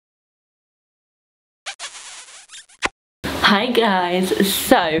Hi guys,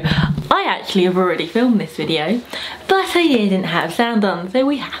 so I actually have already filmed this video, but I didn't have sound on, so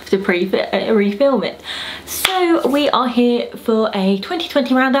we have to refilm it. So we are here for a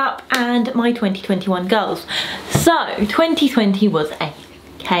 2020 roundup and my 2021 goals. So 2020 was a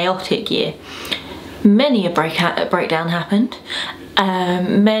chaotic year. Many a breakdown happened.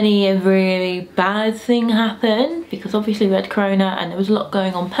 Many a really bad thing happened because obviously we had Corona and there was a lot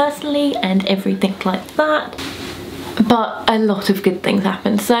going on personally and everything like that. But a lot of good things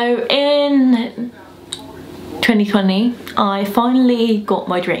happened. So in 2020 I finally got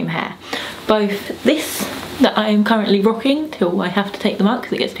my dream hair. Both this that I am currently rocking till I have to take them out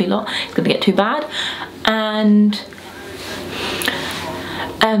because it gets too long, it's going to get too bad, and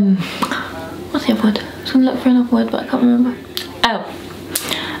what's the other word? I was going to look for another word but I can't remember. Oh,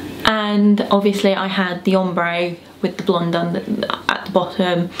 and obviously I had the ombre with the blonde at the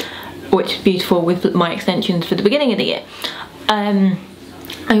bottom, which is beautiful, with my extensions for the beginning of the year. I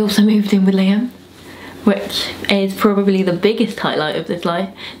also moved in with Liam, which is probably the biggest highlight of this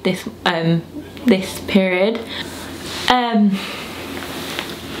this period.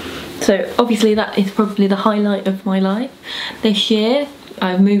 So obviously that is probably the highlight of my life this year.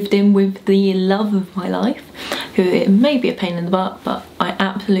 I've moved in with the love of my life, who it may be a pain in the butt, but I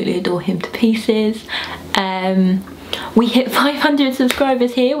absolutely adore him to pieces. We hit 500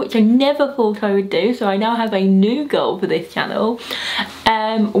 subscribers here, which I never thought I would do, so I now have a new goal for this channel.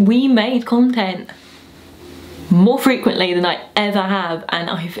 We made content more frequently than I ever have, and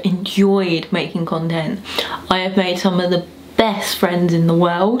I've enjoyed making content. I have made some of the best friends in the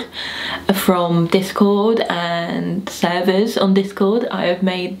world from Discord and servers on Discord. I have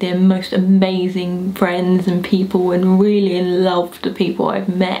made the most amazing friends and people, and really loved the people I've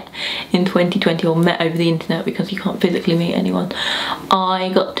met in 2020, or met over the internet because you can't physically meet anyone. I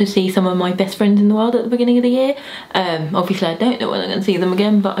got to see some of my best friends in the world at the beginning of the year. Obviously I don't know when I'm going to see them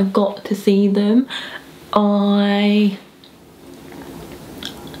again, but I got to see them. There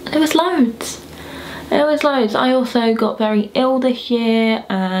was loads. There was loads. I also got very ill this year,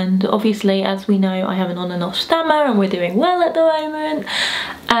 and obviously, as we know, I have an on and off stammer and we're doing well at the moment.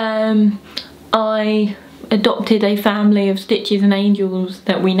 I adopted a family of Stitches and Angels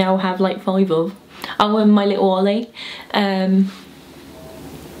that we now have like 5 of. Oh, and my little Ollie.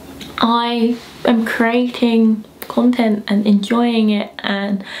 I am creating content and enjoying it,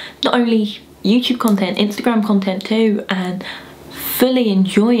 and not only YouTube content, Instagram content too, and fully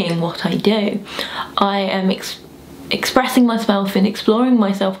enjoying what I do. I am expressing myself and exploring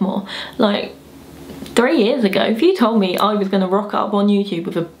myself more. Like 3 years ago, if you told me I was going to rock up on YouTube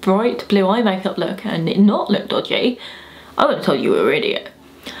with a bright blue eye makeup look and it not look dodgy, I would have told you were an idiot.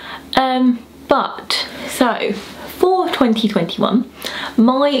 But so for 2021,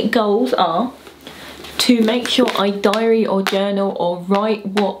 my goals are to make sure I diary or journal or write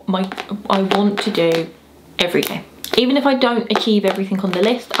what I want to do every day. Even if I don't achieve everything on the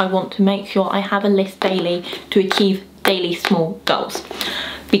list, I want to make sure I have a list daily to achieve daily small goals,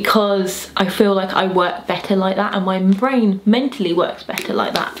 because I feel like I work better like that, and my brain mentally works better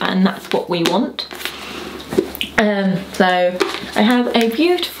like that, and that's what we want. So I have a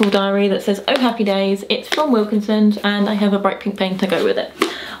beautiful diary that says "Oh Happy Days." It's from Wilkinson's, and I have a bright pink pen to go with it.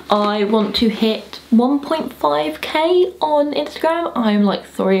 I want to hit 1.5k on Instagram. I'm like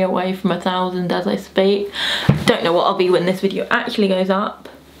 3 away from 1,000 as I speak. Don't know what I'll be when this video actually goes up,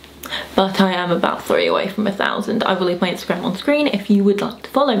 but I am about 3 away from 1,000. I will leave my Instagram on screen if you would like to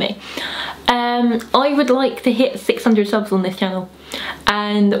follow me. I would like to hit 600 subs on this channel,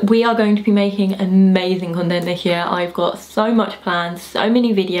 and we are going to be making amazing content this year. I've got so much planned, so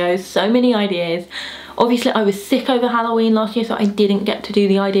many videos, so many ideas. Obviously I was sick over Halloween last year, so I didn't get to do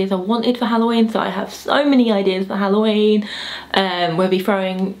the ideas I wanted for Halloween, so I have so many ideas for Halloween. We'll be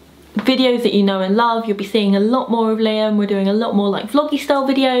throwing videos that you know and love. You'll be seeing a lot more of Liam. We're doing a lot more like vloggy style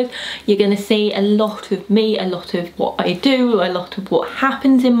videos. You're going to see a lot of me, a lot of what I do, a lot of what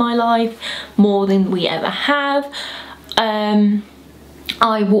happens in my life, more than we ever have.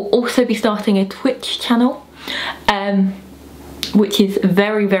 I will also be starting a Twitch channel, which is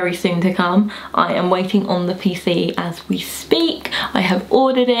very, very soon to come. I am waiting on the PC as we speak. I have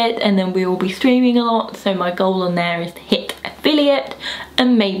ordered it, and then we will be streaming a lot, so my goal on there is to hit affiliate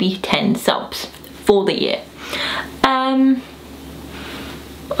and maybe 10 subs for the year.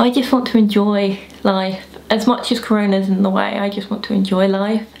 I just want to enjoy life. As much as Corona's in the way, I just want to enjoy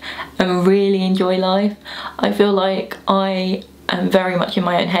life and really enjoy life. I feel like I am very much in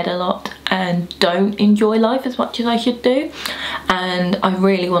my own head a lot and don't enjoy life as much as I should do, and I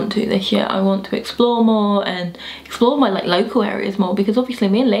really want to this year. I want to explore more and explore my like local areas more, because obviously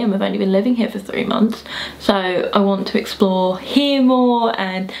me and Liam have only been living here for 3 months, so I want to explore here more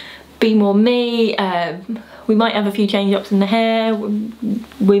and be more me. We might have a few change ups in the hair,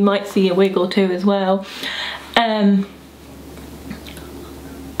 we might see a wig or two as well.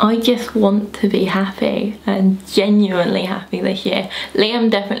 I just want to be happy and genuinely happy this year.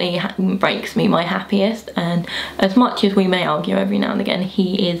 Liam definitely breaks me my happiest, and as much as we may argue every now and again,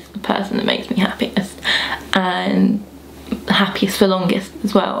 he is the person that makes me happiest and happiest for longest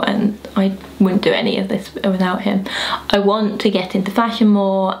as well, and I wouldn't do any of this without him. I want to get into fashion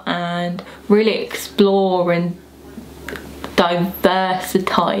more and really explore and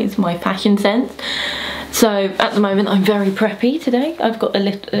diversitise my fashion sense. So at the moment I'm very preppy today. I've got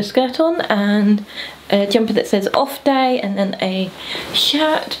a skirt on and a jumper that says off day, and then a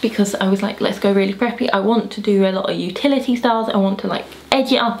shirt because I was like, let's go really preppy. I want to do a lot of utility styles. I want to like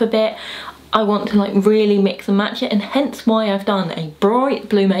edge it up a bit. I want to like really mix and match it, and hence why I've done a bright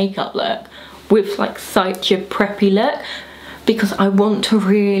blue makeup look with like such a preppy look, because I want to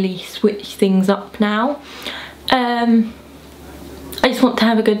really switch things up now. I just want to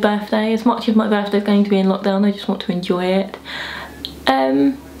have a good birthday. As much as my birthday is going to be in lockdown, I just want to enjoy it.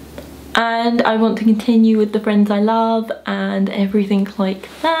 And I want to continue with the friends I love and everything like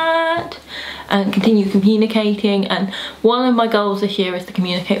that, and continue communicating. And one of my goals this year is to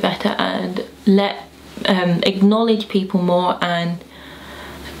communicate better and acknowledge people more and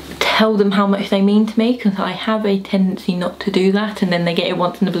tell them how much they mean to me, because I have a tendency not to do that, and then they get it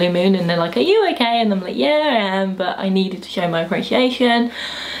once in a blue moon and they're like, are you okay? And I'm like, yeah, I am, but I needed to show my appreciation.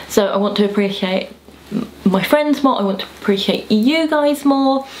 So I want to appreciate my friends more, I want to appreciate you guys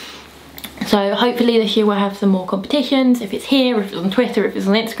more. So hopefully this year we'll have some more competitions. If it's here, if it's on Twitter, if it's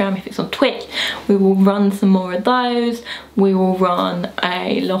on Instagram, if it's on Twitch, we will run some more of those. We will run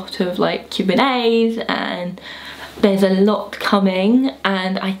a lot of like Q&As, and there's a lot coming,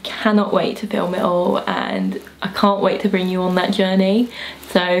 and I cannot wait to film it all, and I can't wait to bring you on that journey.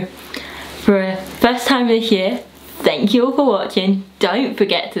 So for a first time this year, thank you all for watching. Don't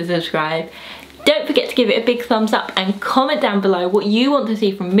forget to subscribe. Don't forget to give it a big thumbs up and comment down below what you want to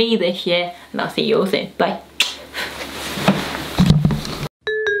see from me this year, and I'll see you all soon. Bye.